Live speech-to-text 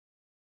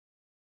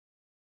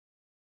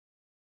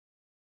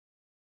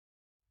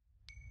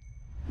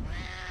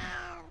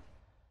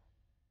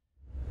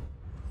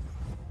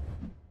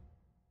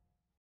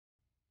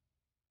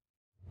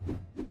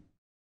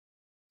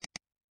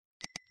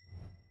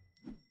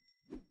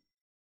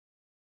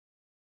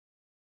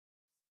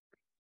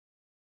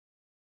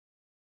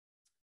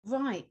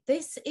Right,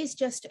 this is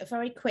just a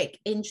very quick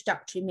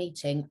introductory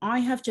meeting. I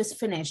have just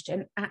finished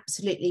an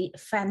absolutely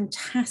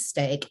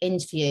fantastic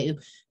interview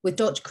with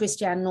Dr.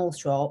 Christiane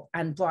Northrup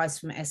and Brice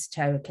from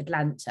ESOTERIC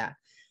Atlanta.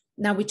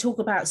 Now, we talk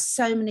about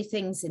so many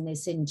things in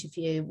this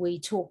interview. We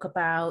talk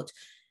about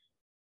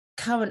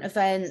current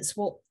events,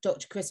 what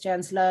Dr.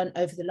 Christiane's learned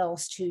over the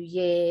last 2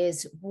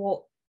 years,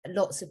 what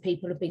lots of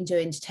people have been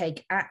doing to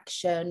take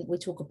action. We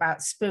talk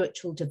about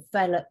spiritual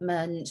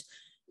development.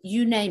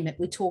 You name it,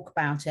 we talk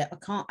about it. I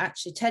can't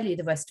actually tell you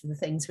the rest of the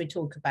things we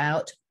talk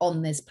about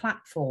on this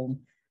platform,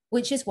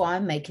 which is why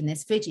I'm making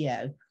this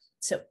video.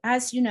 So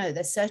as you know,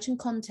 there's certain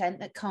content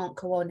that can't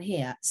go on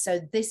here. So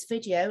this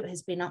video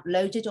has been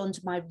uploaded onto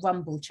my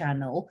Rumble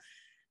channel.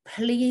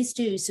 Please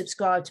do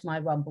subscribe to my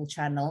Rumble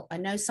channel. I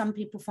know some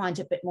people find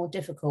it a bit more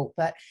difficult,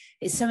 but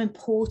it's so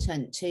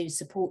important to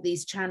support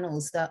these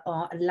channels that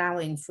are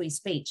allowing free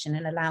speech and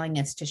allowing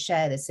us to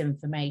share this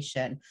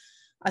information.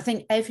 I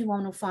think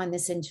everyone will find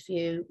this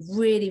interview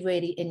really,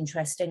 really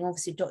interesting.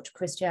 Obviously, Dr.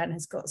 Christiane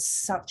has got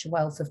such a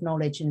wealth of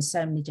knowledge in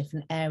so many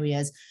different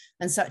areas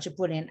and such a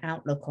brilliant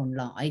outlook on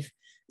life.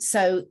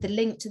 So the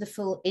link to the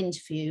full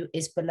interview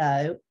is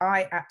below.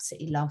 I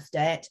absolutely loved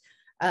it.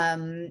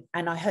 And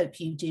I hope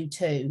you do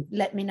too.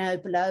 Let me know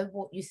below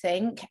what you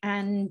think,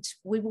 and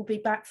we will be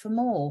back for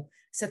more.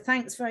 So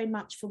thanks very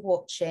much for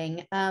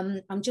watching.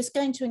 I'm just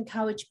going to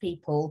encourage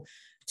people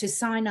to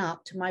sign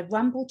up to my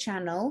Rumble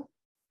channel,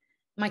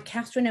 my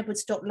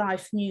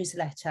CatherineEdwards.life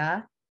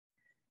newsletter,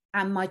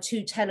 and my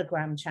 2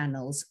 Telegram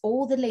channels.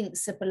 All the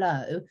links are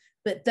below,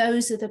 but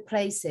those are the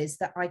places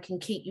that I can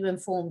keep you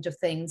informed of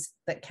things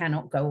that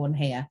cannot go on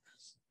here.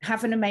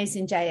 Have an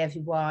amazing day,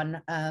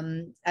 everyone.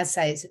 As I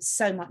say, it's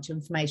so much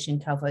information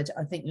covered.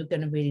 I think you're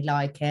going to really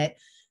like it.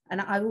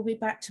 And I will be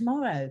back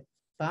tomorrow.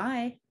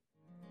 Bye.